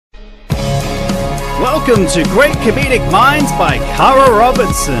Welcome to Great Comedic Minds by Cara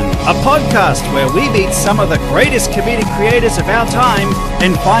Robertson, a podcast where we meet some of the greatest comedic creators of our time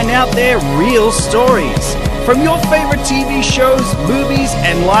and find out their real stories. From your favorite TV shows, movies,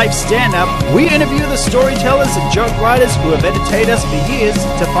 and live stand-up, we interview the storytellers and joke writers who have entertained us for years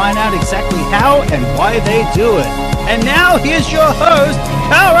to find out exactly how and why they do it. And now, here's your host,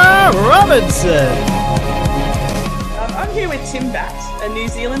 Cara Robertson. I'm here with Tim Batt, a New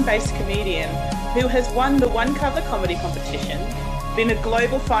Zealand-based comedian who has won the One Cover comedy competition, been a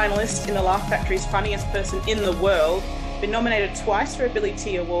global finalist in the Laugh Factory's Funniest Person in the World, been nominated twice for a Billy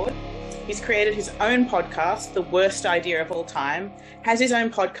T Award. He's created his own podcast, The Worst Idea of All Time, has his own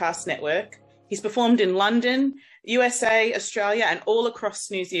podcast network. He's performed in London, USA, Australia, and all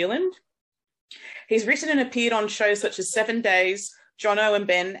across New Zealand. He's written and appeared on shows such as 7 Days, Jono and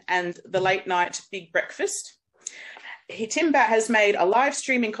Ben, and The Late Night Big Breakfast. Tim Batt has made a live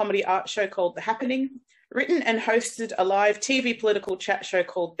streaming comedy art show called The Happening, written and hosted a live TV political chat show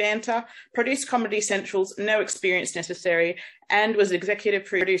called Banter, produced Comedy Central's No Experience Necessary, and was executive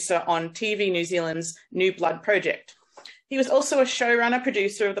producer on TV New Zealand's New Blood project. He was also a showrunner,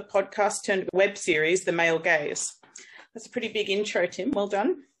 producer of the podcast turned web series, The Male Gaze. That's a pretty big intro, Tim. Well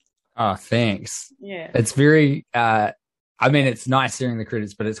done. Oh, thanks. Yeah. It's very, it's nice hearing the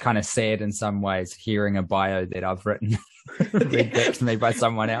credits, but it's kind of sad in some ways hearing a bio that I've written read back to me by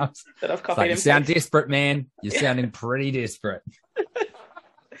someone else. That I've copied. You sound desperate, man. You're sounding pretty desperate.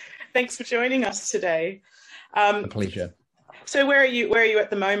 Thanks for joining us today. A pleasure. So where are you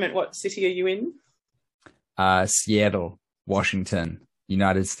at the moment? What city are you in? Seattle, Washington,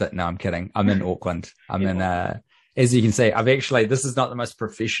 United States. No, I'm kidding. I'm in Auckland. I'm in, as you can see, this is not the most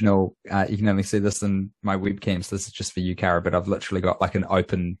professional. You can only see this in my webcams. This is just for you, Cara, but I've literally got like an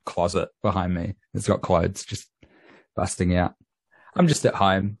open closet behind me. It's got clothes just busting out. I'm just at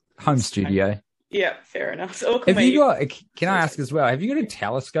home studio. Yeah, fair enough. So can I ask as well, have you got a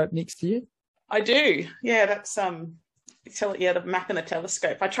telescope next to you? I do. Yeah, that's the map and the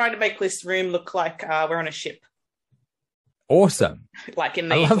telescope. I try to make this room look like we're on a ship. Awesome. Like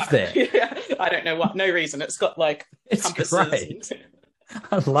in I love that. Yeah, I don't know what, no reason. It's got like compasses. Great.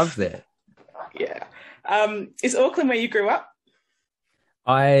 I love that. Yeah. Is Auckland where you grew up?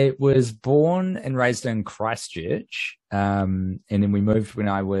 I was born and raised in Christchurch, and then we moved when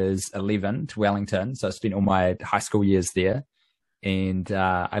I was 11 to Wellington. So I spent all my high school years there. And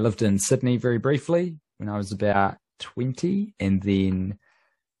I lived in Sydney very briefly when I was about 20, and then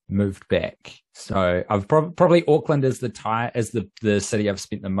moved back. So I've probably Auckland is the city I've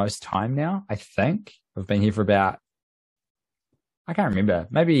spent the most time now. I think I've been here for about, I can't remember,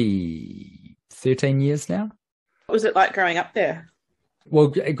 maybe 13 years now. What was it like growing up there? Well,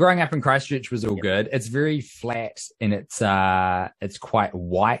 growing up in Christchurch was all good. It's very flat and it's quite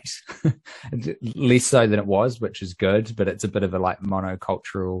white, less so than it was, which is good. But it's a bit of a like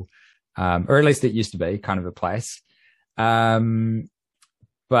monocultural, or at least it used to be kind of a place. But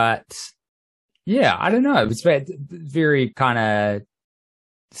yeah, I don't know. It was very kind of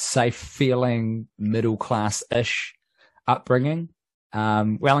safe feeling, middle class-ish upbringing.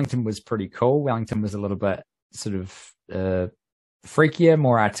 Wellington was pretty cool. Wellington was a little bit sort of freakier,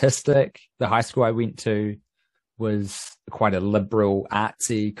 more artistic. The high school I went to was quite a liberal,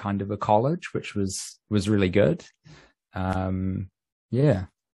 artsy kind of a college, which was really good. Yeah. I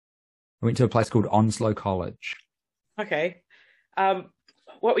went to a place called Onslow College. Okay.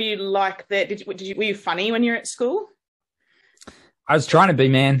 What were you like there? Were you funny when you were at school? I was trying to be,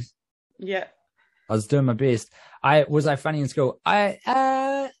 man. Yeah. I was doing my best. Was I funny in school?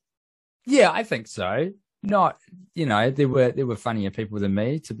 Yeah, I think so. Not, there were funnier people than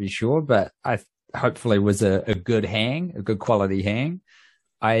me, to be sure, but I hopefully was a good good quality hang.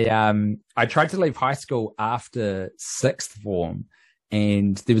 I tried to leave high school after sixth form,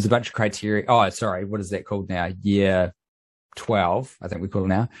 and there was a bunch of criteria. Oh, sorry, what is that called now? Year 12, I think we call it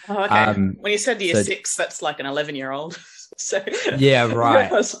now. Oh, okay. When you said year 6, that's like an 11-year-old. So yeah, right.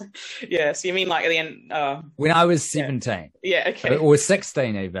 Yeah, so you mean like at the end? When I was 17. Yeah, okay. Or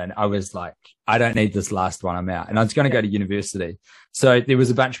 16 even, I was like, I don't need this last one, I'm out. And I was going to go to university. So there was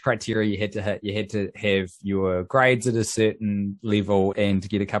a bunch of criteria you had to hit. You had to have your grades at a certain level and to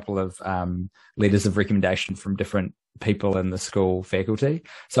get a couple of letters of recommendation from different people in the school faculty.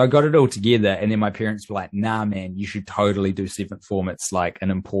 So I got it all together, and then my parents were like, nah, man, you should totally do seventh form. It's like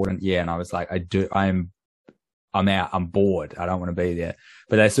an important year. And I was like, I'm out. I'm bored. I don't want to be there.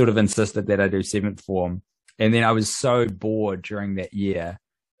 But they sort of insisted that I do seventh form. And then I was so bored during that year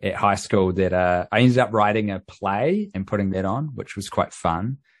at high school that I ended up writing a play and putting that on, which was quite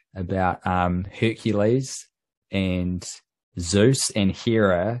fun, about Hercules and Zeus and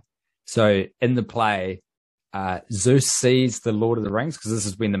Hera So in the play, Zeus sees the Lord of the Rings, because this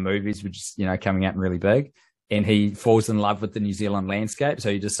is when the movies were just, coming out and really big. And he falls in love with the New Zealand landscape.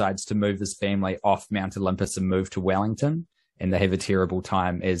 So he decides to move his family off Mount Olympus and move to Wellington. And they have a terrible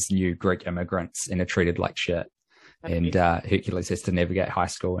time as new Greek immigrants and are treated like shit. And Hercules has to navigate high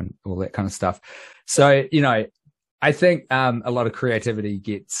school and all that kind of stuff. So, I think a lot of creativity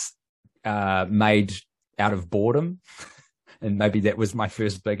gets made out of boredom. And maybe that was my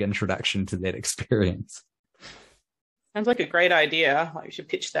first big introduction to that experience. Sounds like a great idea. Like, you should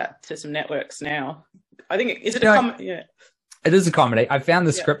pitch that to some networks now. I think, is it a comedy? Yeah. It is a comedy. I found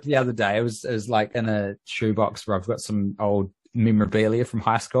the script the other day. It was like in a shoebox where I've got some old memorabilia from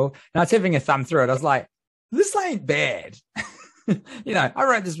high school. And I was having a thumb through it. I was like, this ain't bad. I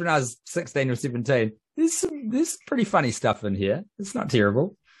wrote this when I was 16 or 17. There's pretty funny stuff in here. It's not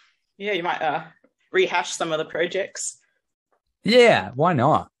terrible. Yeah, you might rehash some of the projects. Yeah, why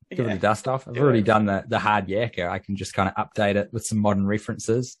not? Give it a dust off. I've already done the hard yakka. I can just kind of update it with some modern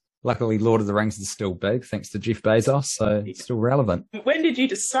references. Luckily, Lord of the Rings is still big, thanks to Jeff Bezos, so it's still relevant. When did you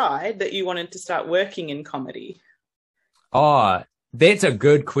decide that you wanted to start working in comedy? Oh, that's a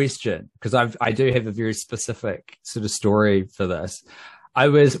good question, because I do have a very specific sort of story for this.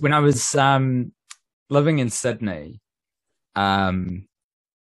 When I was living in Sydney, that's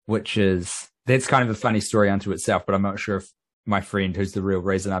kind of a funny story unto itself, but I'm not sure if my friend, who's the real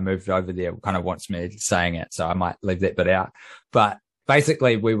reason I moved over there, kind of wants me saying it, so I might leave that bit out. But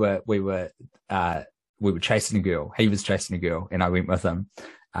basically, we were chasing a girl. He was chasing a girl, and I went with him.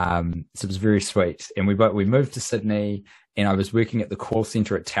 So it was very sweet. And we moved to Sydney, and I was working at the call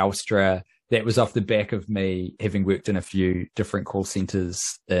center at Telstra. That was off the back of me having worked in a few different call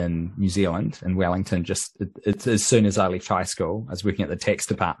centers in New Zealand, in Wellington. Just as soon as I left high school, I was working at the tax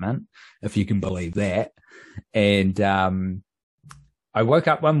department, if you can believe that. And I woke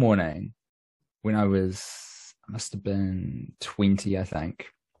up one morning when I must have been 20, I think.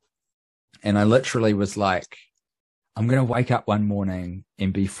 And I literally was like, I'm going to wake up one morning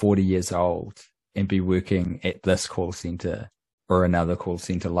and be 40 years old and be working at this call center or another call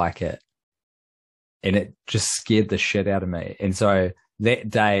center like it. And it just scared the shit out of me. And so that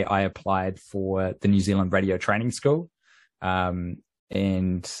day I applied for the New Zealand Radio Training School, and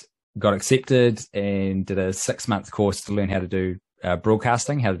got accepted and did a 6-month course to learn how to do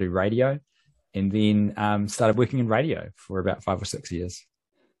broadcasting, how to do radio. And then started working in radio for about 5 or 6 years.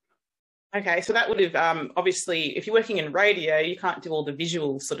 Okay, so that would have, obviously, if you're working in radio, you can't do all the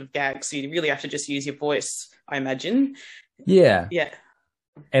visual sort of gags, so you really have to just use your voice, I imagine. Yeah. Yeah.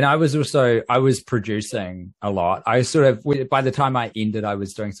 And I was producing a lot. By the time I ended, I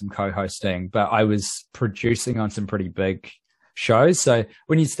was doing some co-hosting, but I was producing on some pretty big shows. So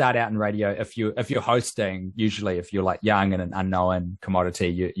when you start out in radio, if you're hosting, usually if you're like young and an unknown commodity,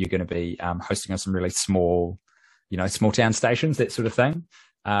 you're going to be hosting on some really small, small town stations, that sort of thing.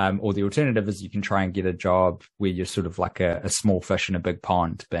 Or the alternative is you can try and get a job where you're sort of like a small fish in a big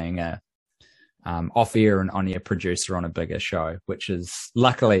pond, being a off-air and on-air producer on a bigger show, which is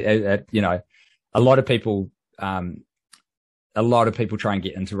luckily, a lot of people try and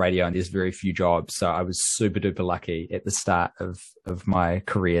get into radio, and there's very few jobs. So I was super duper lucky at the start of my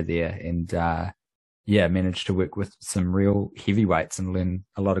career there, and managed to work with some real heavyweights and learn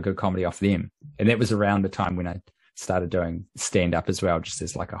a lot of good comedy off them. And that was around the time when I started doing stand-up as well, just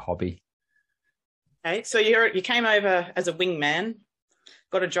as like a hobby. Okay, so you came over as a wingman,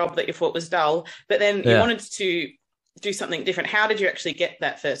 got a job that you thought was dull, but then you wanted to do something different. How did you actually get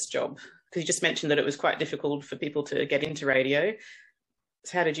that first job? Because you just mentioned that it was quite difficult for people to get into radio.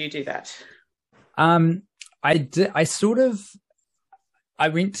 So how did you do that? I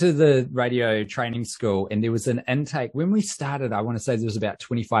went to the radio training school, and there was an intake. When we started, I want to say there was about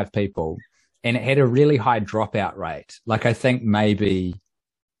 25 people, and it had a really high dropout rate. Like, I think maybe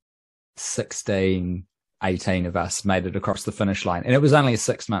 16, 18 of us made it across the finish line. And it was only a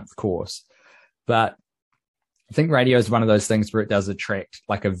 6-month course. But I think radio is one of those things where it does attract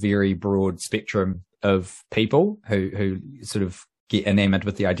like a very broad spectrum of people who sort of get enamored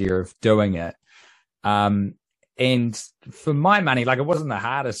with the idea of doing it. And for my money, like, it wasn't the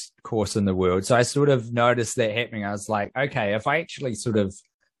hardest course in the world. So I sort of noticed that happening. I was like, okay, if I actually sort of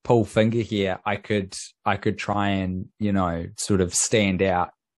pull finger here, I could try and, sort of stand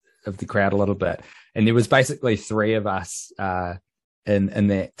out of the crowd a little bit. And there was basically 3 of us in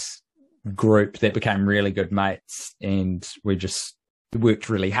that group that became really good mates, and we just worked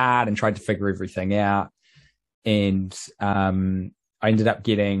really hard and tried to figure everything out. And I ended up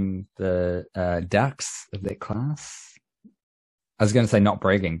getting the ducks of that class. I was going to say not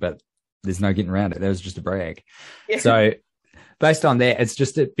bragging, but there's no getting around it. That was just a brag. Yeah. So based on that, it's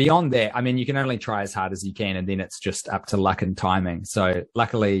just beyond that. I mean, you can only try as hard as you can, and then it's just up to luck and timing. So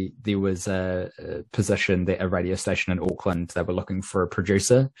luckily there was a position that a radio station in Auckland, they were looking for a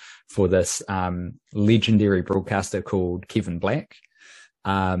producer for this legendary broadcaster called Kevin Black.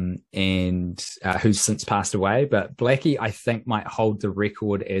 Who's since passed away, but Blackie, I think, might hold the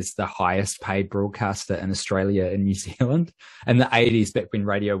record as the highest paid broadcaster in Australia and New Zealand. In the 80s, back when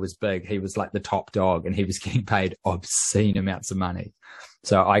radio was big, he was like the top dog and he was getting paid obscene amounts of money.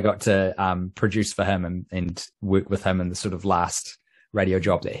 So I got to produce for him and work with him in the sort of last radio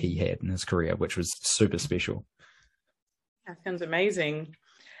job that he had in his career, which was super special. That sounds amazing.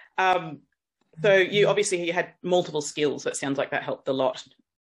 So you had multiple skills. So it sounds like that helped a lot.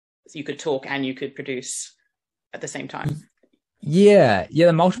 So you could talk and you could produce at the same time. Yeah.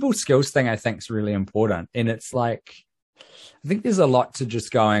 The multiple skills thing I think is really important. And it's like, I think there's a lot to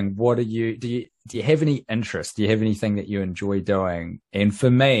just going, do you have any interest? Do you have anything that you enjoy doing? And for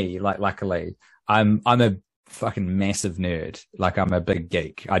me, like, luckily, I'm a fucking massive nerd. Like, I'm a big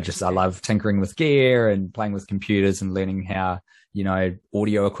geek. I love tinkering with gear and playing with computers and learning how,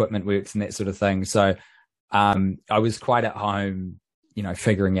 audio equipment works and that sort of thing. So I was quite at home,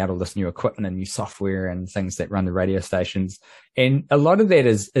 figuring out all this new equipment and new software and things that run the radio stations. And a lot of that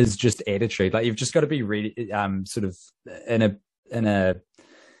is just attitude. Like, you've just got to be really sort of in a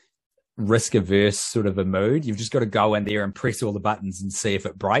risk averse sort of a mood. You've just got to go in there and press all the buttons and see if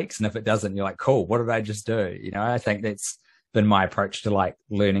it breaks. And if it doesn't, you're like, cool, what did I just do? I think that's been my approach to like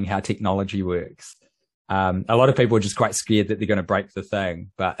learning how technology works. A lot of people are just quite scared that they're going to break the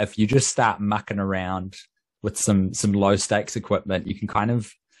thing. But if you just start mucking around with some low stakes equipment, you can kind of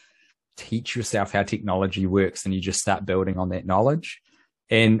teach yourself how technology works, and you just start building on that knowledge.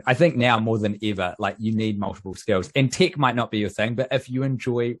 And I think now more than ever, like, you need multiple skills. And tech might not be your thing, but if you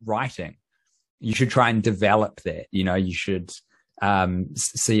enjoy writing, you should try and develop that. You should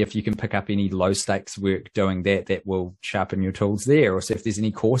see if you can pick up any low stakes work doing that will sharpen your tools there, or see if there's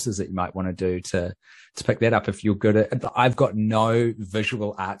any courses that you might want to do to pick that up if you're good at. I've got no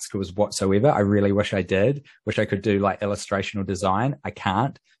visual art skills whatsoever. I really wish I did. Wish I could do like illustration or design. I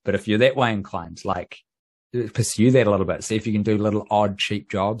can't. But if you're that way inclined, like, pursue that a little bit. See if you can do little odd, cheap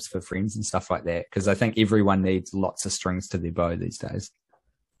jobs for friends and stuff like that. Because I think everyone needs lots of strings to their bow these days.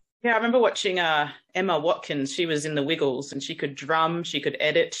 Yeah, I remember watching Emma Watkins. She was in the Wiggles, and she could drum, she could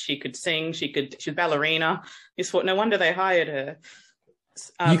edit, she could sing, she was ballerina. Just thought, no wonder they hired her.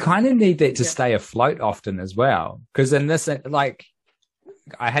 You kind of need that to stay afloat often as well. Because in this, like,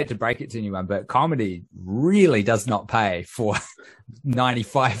 I hate to break it to anyone, but comedy really does not pay for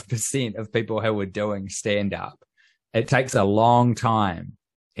 95% of people who are doing stand-up. It takes a long time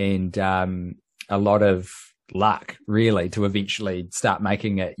and a lot of luck, really, to eventually start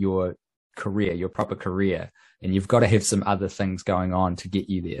making it your career, your proper career. And you've got to have some other things going on to get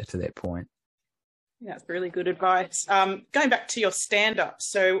you there to that point. Yeah, that's really good advice. Going back to your stand-up,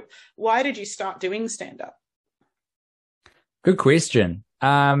 so why did you start doing stand-up? Good question.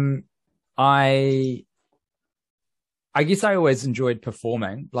 I guess I always enjoyed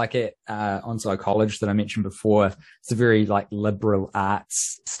performing, like at Onslow College that I mentioned before. It's a very like liberal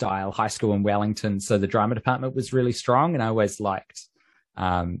arts style high school in Wellington. So the drama department was really strong, and I always liked,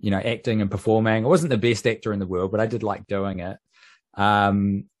 acting and performing. I wasn't the best actor in the world, but I did like doing it.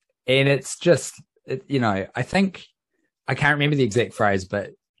 And it's just, I think, I can't remember the exact phrase,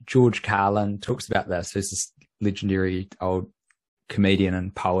 but George Carlin talks about this. There's this legendary old comedian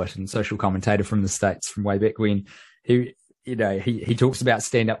and poet and social commentator from the States from way back when. He talks about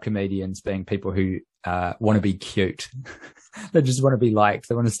stand-up comedians being people who want to be cute. They just want to be liked.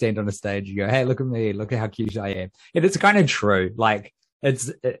 They want to stand on a stage and go, hey, look at me, look at how cute I am. And it's kind of true. Like,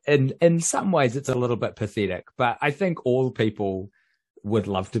 it's in some ways it's a little bit pathetic, but I think all people would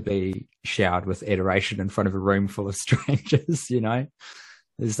love to be showered with adoration in front of a room full of strangers.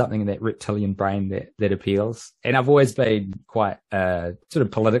 There's something in that reptilian brain that appeals. And I've always been quite a sort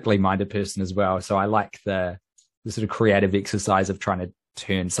of politically minded person as well. So I like the sort of creative exercise of trying to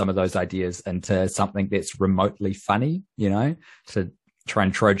turn some of those ideas into something that's remotely funny, to try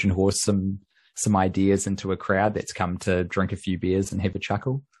and Trojan horse some ideas into a crowd that's come to drink a few beers and have a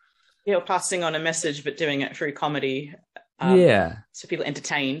chuckle. Yeah, passing on a message, but doing it through comedy. So people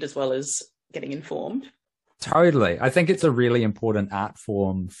entertained as well as getting informed. Totally. I think it's a really important art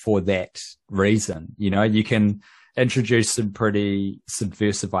form for that reason. You can introduce some pretty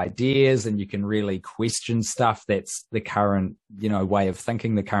subversive ideas, and you can really question stuff that's the current, way of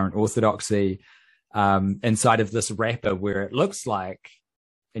thinking, the current orthodoxy, inside of this wrapper where it looks like,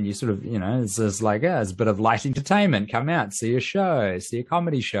 and you sort of, it's just like, it's a bit of light entertainment, come out, see a show, see a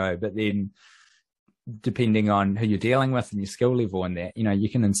comedy show. But then depending on who you're dealing with and your skill level and that, you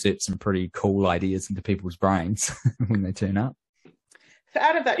can insert some pretty cool ideas into people's brains when they turn up. So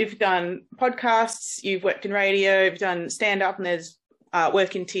out of that, you've done podcasts, you've worked in radio, you've done stand-up, and there's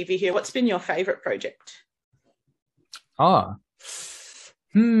work in TV here. What's been your favourite project?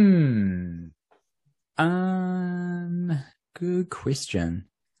 Good question.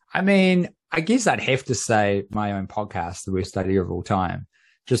 I mean, I guess I'd have to say my own podcast, The Worst Idea of All Time,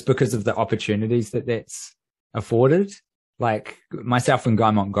 just because of the opportunities that's afforded. Like myself and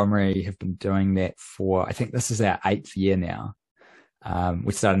Guy Montgomery have been doing that for, I think this is our 8th year now.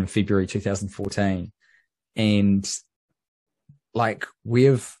 We started in February 2014, and like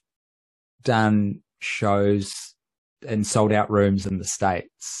we've done shows in sold out rooms in the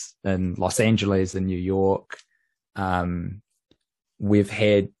States, in Los Angeles and New York. We've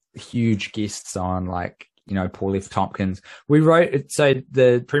had huge guests on, like, Paul F. Tompkins. So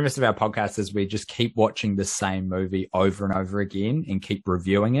the premise of our podcast is we just keep watching the same movie over and over again and keep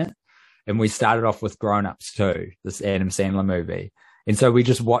reviewing it. And we started off with Grown Ups 2, this Adam Sandler movie. And so we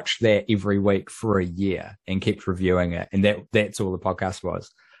just watched that every week for a year and kept reviewing it. And that's all the podcast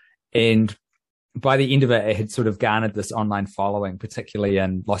was. And by the end of it, it had sort of garnered this online following, particularly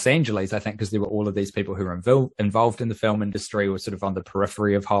in Los Angeles, I think, because there were all of these people who were involved in the film industry, were sort of on the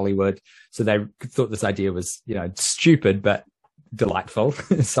periphery of Hollywood. So they thought this idea was, stupid, but delightful,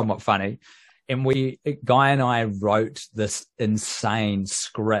 somewhat funny. And Guy and I wrote this insane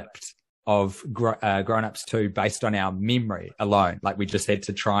script of Grown Ups 2 based on our memory alone. Like we just had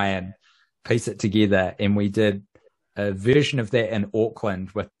to try and piece it together. And we did a version of that in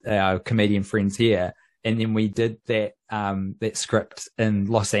Auckland with our comedian friends here. And then we did that script in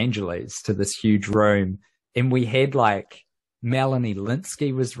Los Angeles to this huge room. And we had like Melanie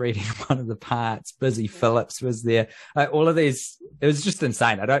Linsky was reading one of the parts. Busy Phillips was there. All of these, it was just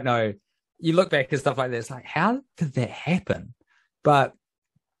insane. I don't know. You look back at stuff like that, it's like, how did that happen? But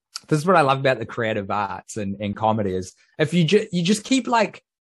this is what I love about the creative arts and comedy is if you just keep like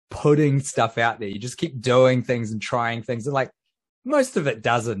putting stuff out there, you just keep doing things and trying things, and like most of it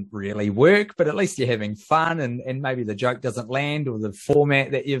doesn't really work, but at least you're having fun, and maybe the joke doesn't land, or the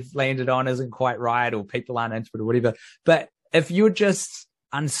format that you've landed on isn't quite right, or people aren't into it or whatever. But if you're just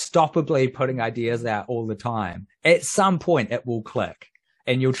unstoppably putting ideas out all the time, at some point it will click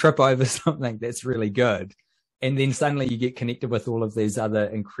and you'll trip over something that's really good. And then suddenly you get connected with all of these other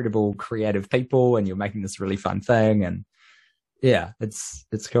incredible creative people, and you're making this really fun thing. And yeah, it's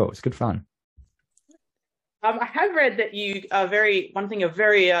cool. It's good fun. I have read that you are one thing you're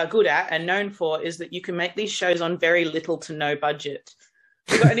very good at and known for is that you can make these shows on very little to no budget.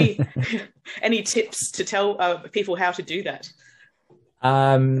 Have you got any tips to tell people how to do that?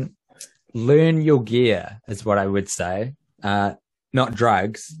 Learn your gear is what I would say. Not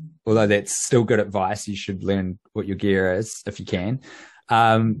drugs, although that's still good advice. You should learn what your gear is if you can.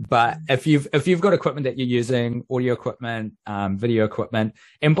 But if you've got equipment that you're using, audio equipment, video equipment,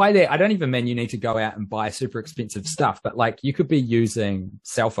 and by that, I don't even mean you need to go out and buy super expensive stuff, but like you could be using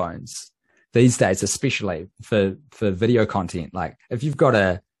cell phones these days, especially for video content. Like if you've got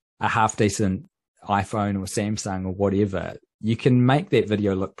a half decent iPhone or Samsung or whatever, you can make that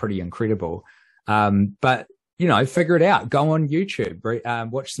video look pretty incredible. But figure it out. Go on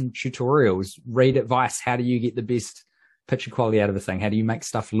YouTube, watch some tutorials, read advice. How do you get the best picture quality out of the thing? How do you make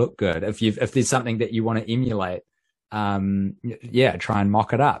stuff look good? If there's something that you want to emulate, try and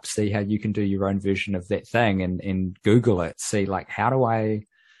mock it up. See how you can do your own version of that thing, and Google it. See like, how do I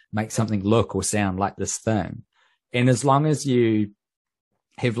make something look or sound like this thing? And as long as you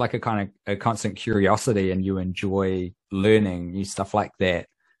have like a kind of a constant curiosity and you enjoy learning new stuff like that,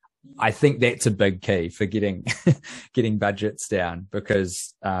 I think that's a big key for getting budgets down,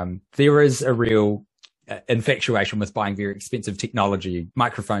 because there is a real infatuation with buying very expensive technology,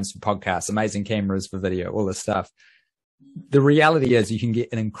 microphones for podcasts, amazing cameras for video, all this stuff. The reality is you can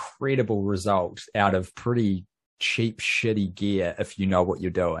get an incredible result out of pretty cheap, shitty gear if you know what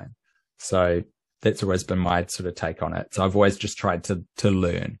you're doing. So that's always been my sort of take on it. So I've always just tried to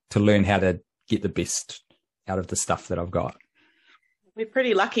learn how to get the best out of the stuff that I've got. We're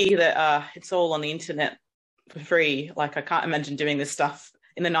pretty lucky that it's all on the internet for free. Like I can't imagine doing this stuff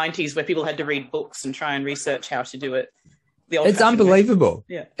in the 90s where people had to read books and try and research how to do it. It's unbelievable.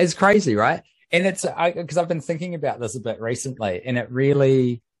 Yeah. It's crazy, right? And it's because I've been thinking about this a bit recently, and it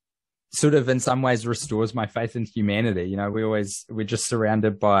really sort of in some ways restores my faith in humanity. We're just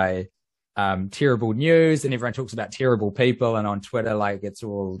surrounded by terrible news, and everyone talks about terrible people, and on Twitter, like it's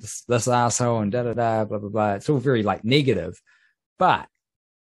all this asshole and da-da-da, blah, blah, blah. It's all very like negative. But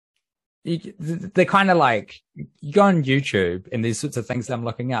they're kind of like, you go on YouTube and these sorts of things that I'm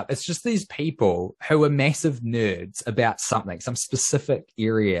looking up. It's just these people who are massive nerds about something, some specific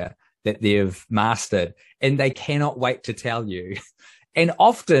area that they've mastered, and they cannot wait to tell you. And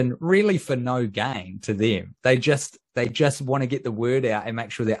often really for no gain to them. They just want to get the word out and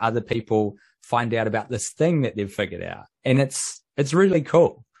make sure that other people find out about this thing that they've figured out. And it's really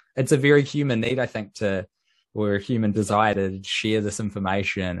cool. It's a very human need, I think, or a human desire to share this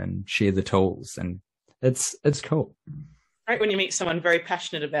information and share the tools. And it's cool. Right, when you meet someone very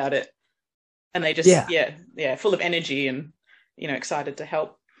passionate about it and they just, full of energy and, excited to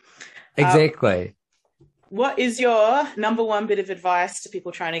help. Exactly. What is your number one bit of advice to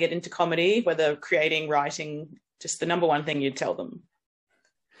people trying to get into comedy, whether creating, writing, just the number one thing you'd tell them?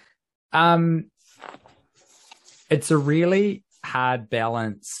 It's a really hard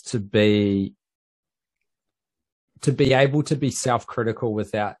balance to be able to be self-critical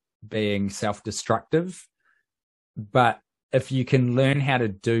without being self-destructive. But if you can learn how to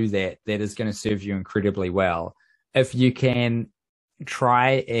do that, that is going to serve you incredibly well. If you can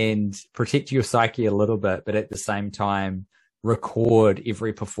try and protect your psyche a little bit, but at the same time, record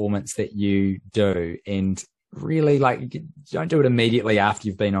every performance that you do, and really, like, don't do it immediately after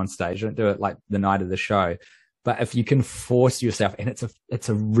you've been on stage. Don't do it like the night of the show. But if you can force yourself, and it's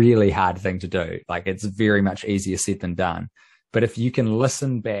a really hard thing to do, like it's very much easier said than done. But if you can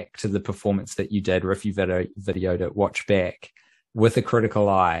listen back to the performance that you did, or if you videoed it, watch back with a critical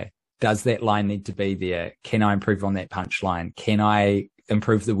eye, does that line need to be there? Can I improve on that punchline? Can I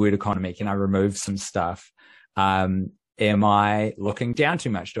improve the word economy? Can I remove some stuff? Am I looking down too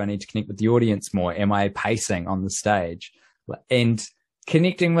much? Do I need to connect with the audience more? Am I pacing on the stage? And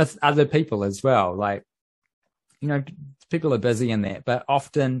connecting with other people as well. Like, people are busy in that, but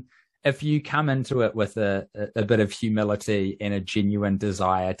often if you come into it with a bit of humility and a genuine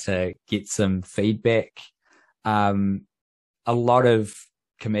desire to get some feedback, a lot of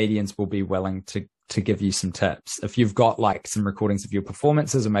comedians will be willing to give you some tips. If you've got like some recordings of your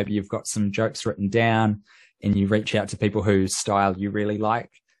performances, or maybe you've got some jokes written down and you reach out to people whose style you really like,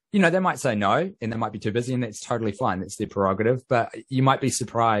 they might say no and they might be too busy, and that's totally fine. That's their prerogative, but you might be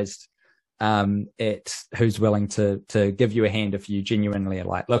surprised at who's willing to give you a hand if you genuinely are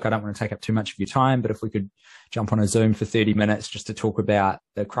like, look, I don't want to take up too much of your time, but if we could jump on a Zoom for 30 minutes just to talk about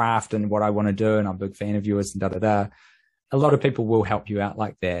the craft and what I want to do, and I'm a big fan of yours, and da-da-da. A lot of people will help you out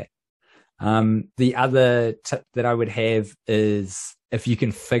like that. The other tip that I would have is, if you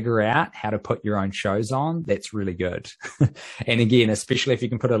can figure out how to put your own shows on, that's really good. And again, especially if you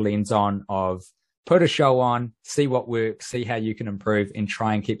can put a lens on of, put a show on, see what works, see how you can improve, and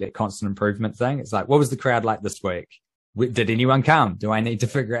try and keep that constant improvement thing. It's like, what was the crowd like this week? Did anyone come? Do I need to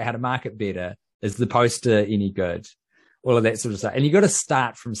figure out how to market better? Is the poster any good? All of that sort of stuff. And you got to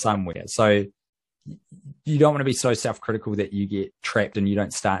start from somewhere. So you don't want to be so self-critical that you get trapped and you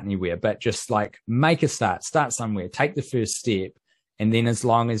don't start anywhere, but just like make a start somewhere, take the first step. And then as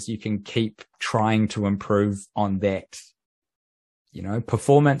long as you can keep trying to improve on that,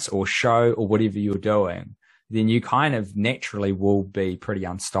 performance or show or whatever you're doing, then you kind of naturally will be pretty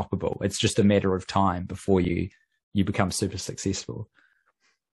unstoppable. It's just a matter of time before you become super successful.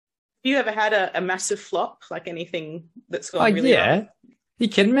 Have you ever had a massive flop, like anything that's gone really wrong? Yeah. You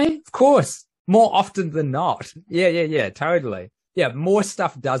kidding me? Of course. More often than not. Yeah, totally. Yeah, more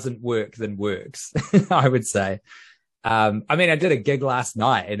stuff doesn't work than works, I would say. I did a gig last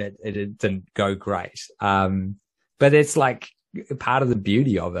night and it didn't go great. But it's like part of the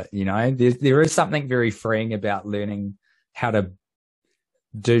beauty of it, there is something very freeing about learning how to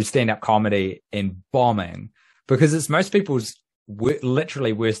do stand-up comedy and bombing, because it's most people's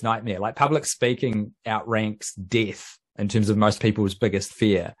literally worst nightmare. Like, public speaking outranks death in terms of most people's biggest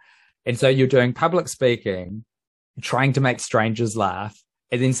fear. And so you're doing public speaking, trying to make strangers laugh,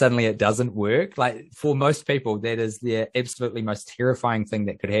 and then suddenly it doesn't work. Like, for most people, that is the absolutely most terrifying thing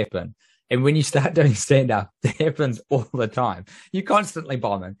that could happen. And when you start doing stand-up, that happens all the time. You're constantly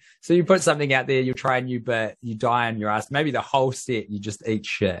bombing. So you put something out there, you try a new bit, you die on your ass. Maybe the whole set, you just eat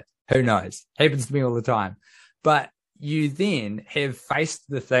shit. Who knows? Happens to me all the time. But you then have faced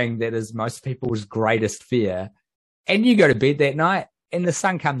the thing that is most people's greatest fear, and you go to bed that night, and the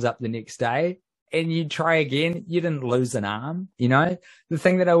sun comes up the next day, and you try again. You didn't lose an arm, The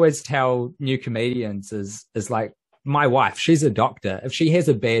thing that I always tell new comedians is like, my wife, she's a doctor. If she has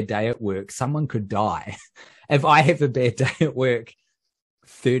a bad day at work, someone could die. If I have a bad day at work,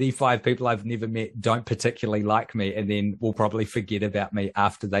 35 people I've never met don't particularly like me, and then will probably forget about me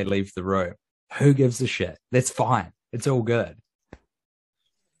after they leave the room. Who gives a shit? That's fine. It's all good.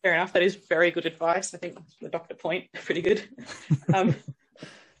 Fair enough. That is very good advice. I think the doctor point, pretty good.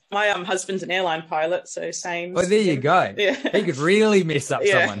 My husband's an airline pilot, so same. Oh, there you go. Yeah. He could really mess up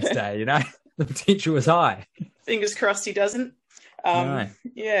someone's day, you know? The potential was high. Fingers crossed he doesn't. No.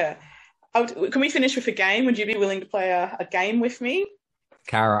 Yeah. Can we finish with a game? Would you be willing to play a game with me?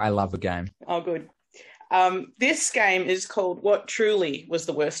 Cara, I love a game. Oh, good. This game is called What Truly Was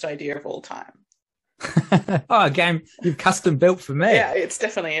the Worst Idea of All Time. Oh, a game you've custom built for me. Yeah,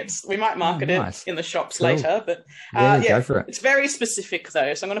 we might market it in the shops later, but go for it. It's very specific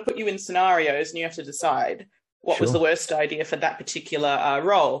though. So I'm going to put you in scenarios and you have to decide what was the worst idea for that particular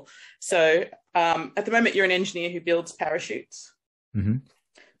role. So at the moment, you're an engineer who builds parachutes. Mm-hmm.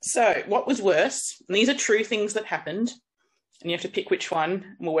 So what was worse? And these are true things that happened. And you have to pick which one,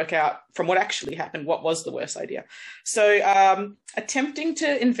 and we'll work out from what actually happened, what was the worst idea. So attempting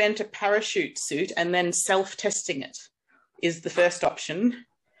to invent a parachute suit and then self-testing it is the first option.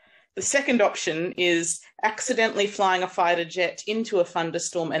 The second option is accidentally flying a fighter jet into a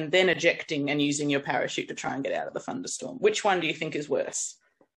thunderstorm and then ejecting and using your parachute to try and get out of the thunderstorm. Which one do you think is worse?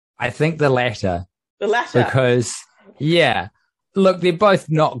 I think the latter. The latter? Because, look, they're both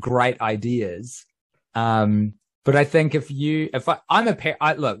not great ideas. But I think look,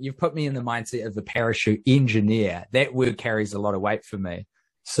 you've put me in the mindset of the parachute engineer. That word carries a lot of weight for me.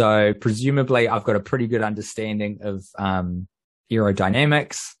 So presumably I've got a pretty good understanding of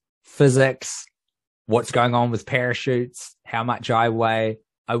aerodynamics, physics, what's going on with parachutes, how much I weigh.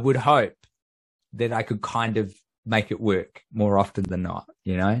 I would hope that I could kind of make it work more often than not,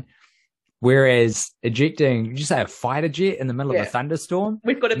 you know? Whereas ejecting, did you say a fighter jet in the middle of a thunderstorm?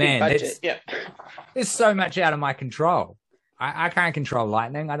 We've got a big budget, There's so much out of my control. I can't control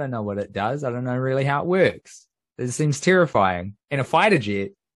lightning. I don't know what it does. I don't know really how it works. It seems terrifying. In a fighter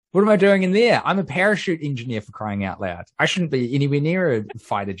jet, what am I doing in there? I'm a parachute engineer, for crying out loud. I shouldn't be anywhere near a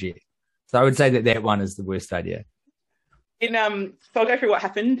fighter jet. So I would say that one is the worst idea. So I'll go through what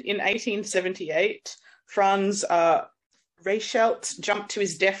happened. In 1878, Franz Reichelt jumped to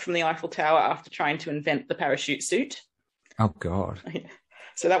his death from the Eiffel Tower after trying to invent the parachute suit. Oh, God.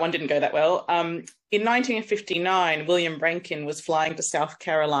 So that one didn't go that well. In 1959, William Rankin was flying to South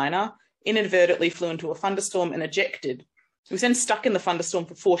Carolina, inadvertently flew into a thunderstorm and ejected. He was then stuck in the thunderstorm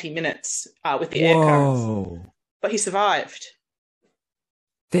for 40 minutes with the air currents. But he survived.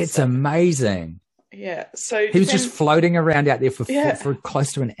 That's amazing. Yeah. So he was just floating around out there for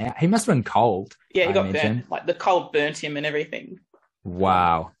close to an hour. He must have been cold. Yeah, he got burnt. Like the cold burnt him and everything.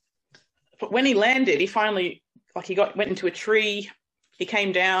 Wow. But when he landed, he finally, went into a tree. He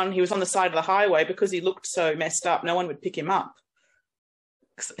came down. He was on the side of the highway because he looked so messed up. No one would pick him up.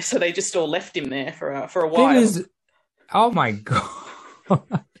 So they just all left him there for a while. Oh my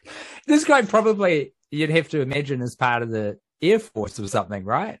God. This guy probably, you'd have to imagine, as part of the Air Force or something,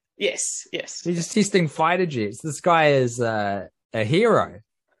 right? Yes. He's just testing fighter jets. This guy is a hero.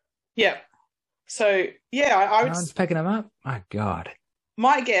 Yeah. So, I would... No one's picking him up? My God.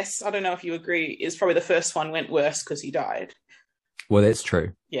 My guess, I don't know if you agree, is probably the first one went worse because he died. Well, that's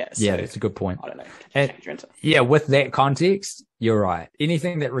true. Yeah. So, that's a good point. I don't know. With that context, you're right.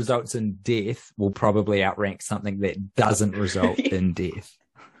 Anything that results in death will probably outrank something that doesn't result in death.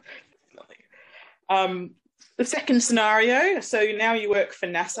 The second scenario, so now you work for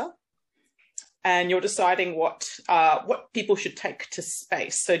NASA and you're deciding what people should take to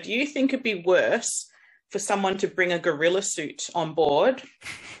space. So do you think it'd be worse for someone to bring a gorilla suit on board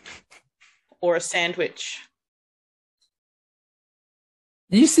or a sandwich?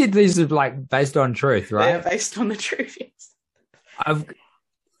 You said these are based on truth, right? They're based on the truth, yes.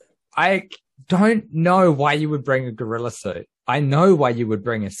 I don't know why you would bring a gorilla suit. I know why you would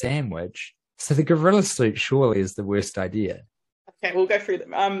bring a sandwich. So the gorilla suit surely is the worst idea. Okay, we'll go through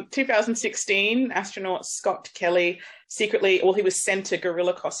them. 2016, astronaut Scott Kelly he was sent a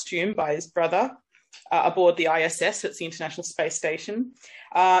gorilla costume by his brother aboard the ISS, it's the International Space Station.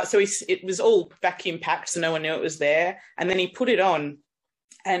 It was all vacuum packed, so no one knew it was there. And then he put it on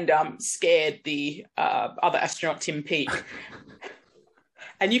and scared the other astronaut, Tim Peake.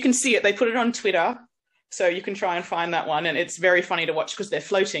 And you can see it. They put it on Twitter, so you can try and find that one. And it's very funny to watch because they're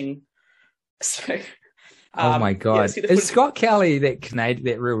floating. So, oh my God. Is Scott Kelly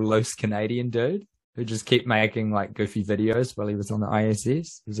that real loose Canadian dude who just kept making goofy videos while he was on the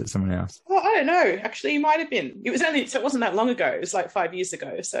ISS? Is it someone else? Well, I don't know. Actually, he might have been. It wasn't that long ago. It was 5 years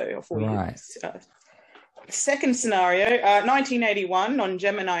ago, or 4 years. Second scenario, 1981 on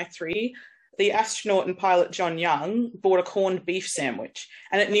Gemini 3, the astronaut and pilot John Young bought a corned beef sandwich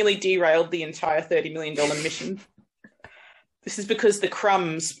and it nearly derailed the entire $30 million mission. This is because the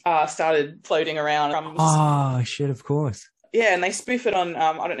crumbs started floating around. Oh, shit, of course. Yeah, and they spoof it on,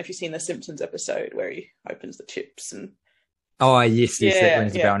 I don't know if you've seen the Simpsons episode where he opens the chips and Oh, yes, that Yeah,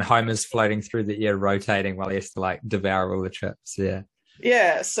 rings a bell. And Homer's floating through the air, rotating while he has to like devour all the chips. Yeah.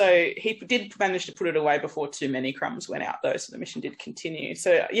 Yeah, so he did manage to put it away before too many crumbs went out, though, so the mission did continue.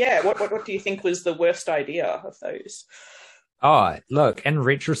 So, yeah, what do you think was the worst idea of those? Oh, look, in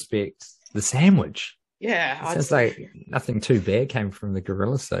retrospect, the sandwich. Yeah. It sounds like nothing too bad came from the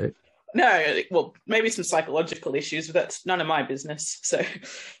gorilla suit. No, well, maybe some psychological issues, but that's none of my business. So,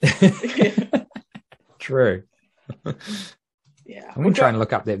 True. Yeah. I'm going to try and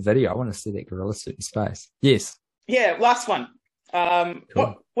look up that video. I want to see that gorilla suit in space. Yes. Yeah, last one.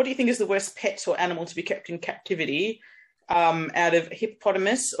 Cool. What do you think is the worst pet or animal to be kept in captivity out of a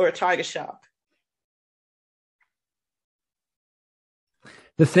hippopotamus or a tiger shark?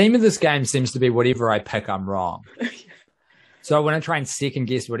 The theme of this game seems to be whatever I pick, I'm wrong. So I want to try and second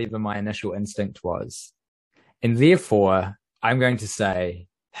guess whatever my initial instinct was. And therefore, I'm going to say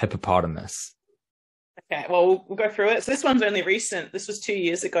hippopotamus. Okay, well, we'll go through it. So this one's only recent. This was 2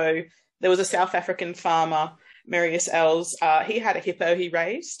 years ago. There was a South African farmer, Marius Els. He had a hippo he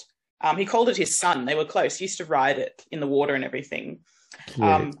raised. He called it his son. They were close. He used to ride it in the water and everything.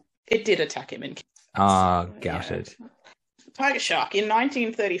 It did attack him. Gutted. Yeah. Tiger shark. In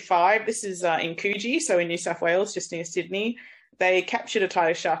 1935, this is in Coogee, so in New South Wales, just near Sydney. They captured a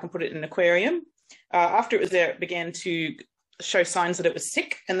tiger shark and put it in an aquarium. After it was there, it began to show signs that it was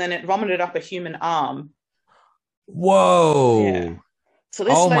sick, and then it vomited up a human arm. Whoa. Yeah. So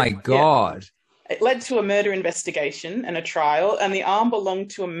this my God. Yeah, it led to a murder investigation and a trial, and the arm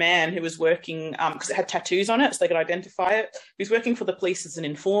belonged to a man who was working, because it had tattoos on it, so they could identify it. He was working for the police as an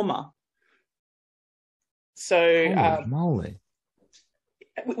informer. So, Holy moly.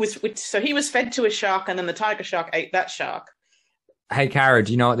 So he was fed to a shark, and then the tiger shark ate that shark. Hey, Cara,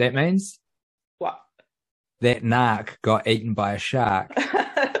 do you know what that means? What? That narc got eaten by a shark.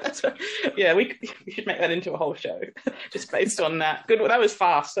 That's right. Yeah, we should make that into a whole show just based on that. Good. That was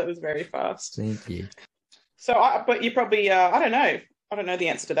fast. That was very fast. Thank you. So, but you probably, I don't know. I don't know the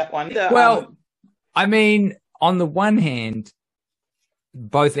answer to that one. Well, I mean, on the one hand,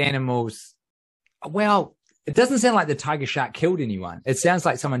 both animals, well, it doesn't sound like the tiger shark killed anyone. It sounds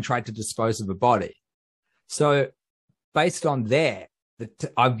like someone tried to dispose of a body. So based on that,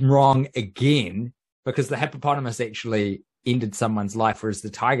 I'm wrong again, because the hippopotamus actually ended someone's life, whereas the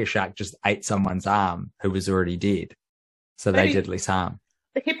tiger shark just ate someone's arm who was already dead. So maybe they did less harm.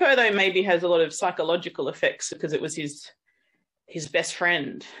 The hippo, though, maybe has a lot of psychological effects because it was his best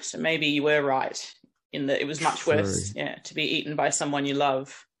friend. So maybe you were right in that it was much worse to be eaten by someone you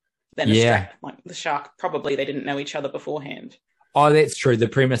love than a shark. Like the shark, probably they didn't know each other beforehand. Oh, that's true. The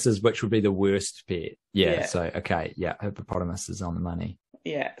premise is which would be the worst pet. Yeah. So, okay. Yeah. Hippopotamus is on the money.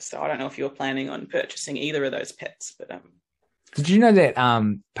 Yeah. So I don't know if you're planning on purchasing either of those pets, but did you know that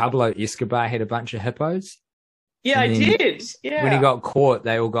Pablo Escobar had a bunch of hippos? Yeah, I did. Yeah. When he got caught,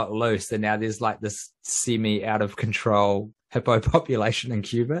 they all got loose, and now there's like this semi out of control hippo population in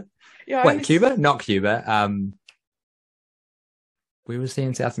Cuba. Yeah. Wait, Cuba? Not Cuba. Where was he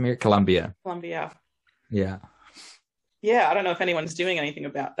in South America? Colombia. Yeah. Yeah, I don't know if anyone's doing anything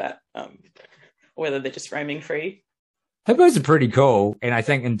about that, or whether they're just roaming free. Hippos are pretty cool, and I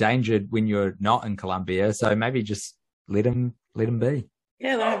think endangered when you're not in Colombia. So maybe just let them be.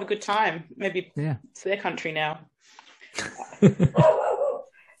 Yeah, they'll have a good time. Maybe it's their country now.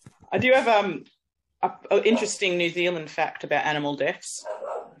 I do have an interesting New Zealand fact about animal deaths.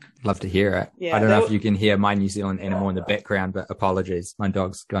 Love to hear it. Yeah, I don't know if you can hear my New Zealand animal in the background, but apologies. My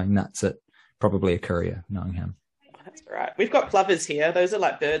dog's going nuts at probably a courier, knowing him. That's all right. We've got plovers here. Those are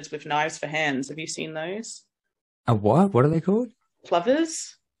like birds with knives for hands. Have you seen those? A what? What are they called?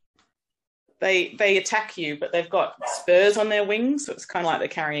 Plovers. They attack you, but they've got spurs on their wings, so it's kind of like they're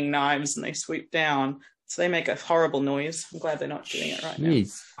carrying knives and they swoop down. So they make a horrible noise. I'm glad they're not doing it right now.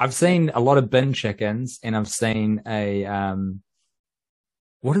 I've seen a lot of bin chickens, and I've seen a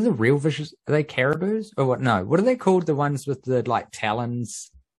what are the real vicious? Are they caribous or what? No, what are they called? The ones with the like talony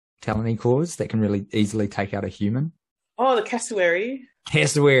claws that can really easily take out a human. Oh, the cassowary.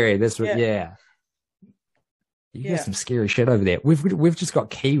 Cassowary. That's what. Yeah. You got some scary shit over there. We've just got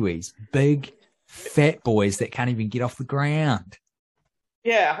kiwis, big fat boys that can't even get off the ground.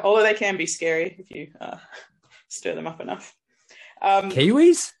 Yeah, although they can be scary if you stir them up enough.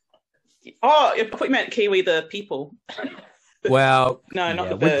 Kiwis? Oh, I thought you meant kiwi, the people. Well, no, not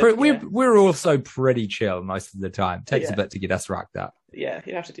the bird. We're also pretty chill most of the time. Takes a bit to get us rocked up. Yeah,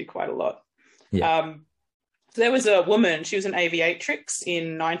 you'd have to do quite a lot. Yeah. So there was a woman, she was an aviatrix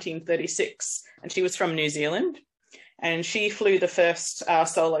in 1936, and she was from New Zealand. And she flew the first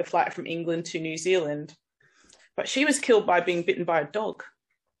solo flight from England to New Zealand. But she was killed by being bitten by a dog.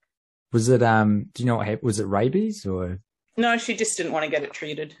 Was it, do you know what happened? Was it rabies or? No, she just didn't want to get it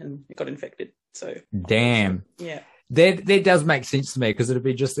treated and it got infected. So damn. Yeah. That does make sense to me, because it'd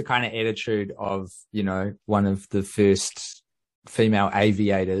be just the kind of attitude of, you know, one of the first female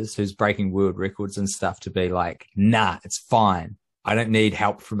aviators who's breaking world records and stuff to be like, nah, it's fine. I don't need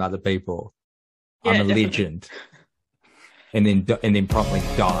help from other people. Yeah, I'm a definitely. legend. And then promptly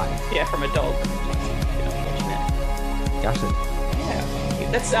die. Yeah, from a dog. Gotcha.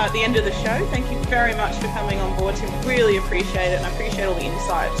 Yeah. That's the end of the show. Thank you very much for coming on board, Tim. Really appreciate it, and I appreciate all the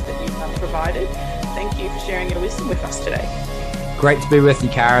insights that you've provided. Thank you for sharing your wisdom with us today. Great to be with you,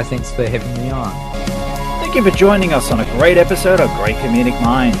 Cara. Thanks for having me on. Thank you for joining us on a great episode of Great Comedic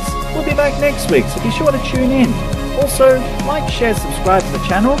Minds. We'll be back next week, so be sure to tune in. Also, like, share, subscribe to the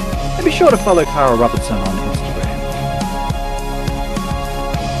channel, and be sure to follow Cara Robertson on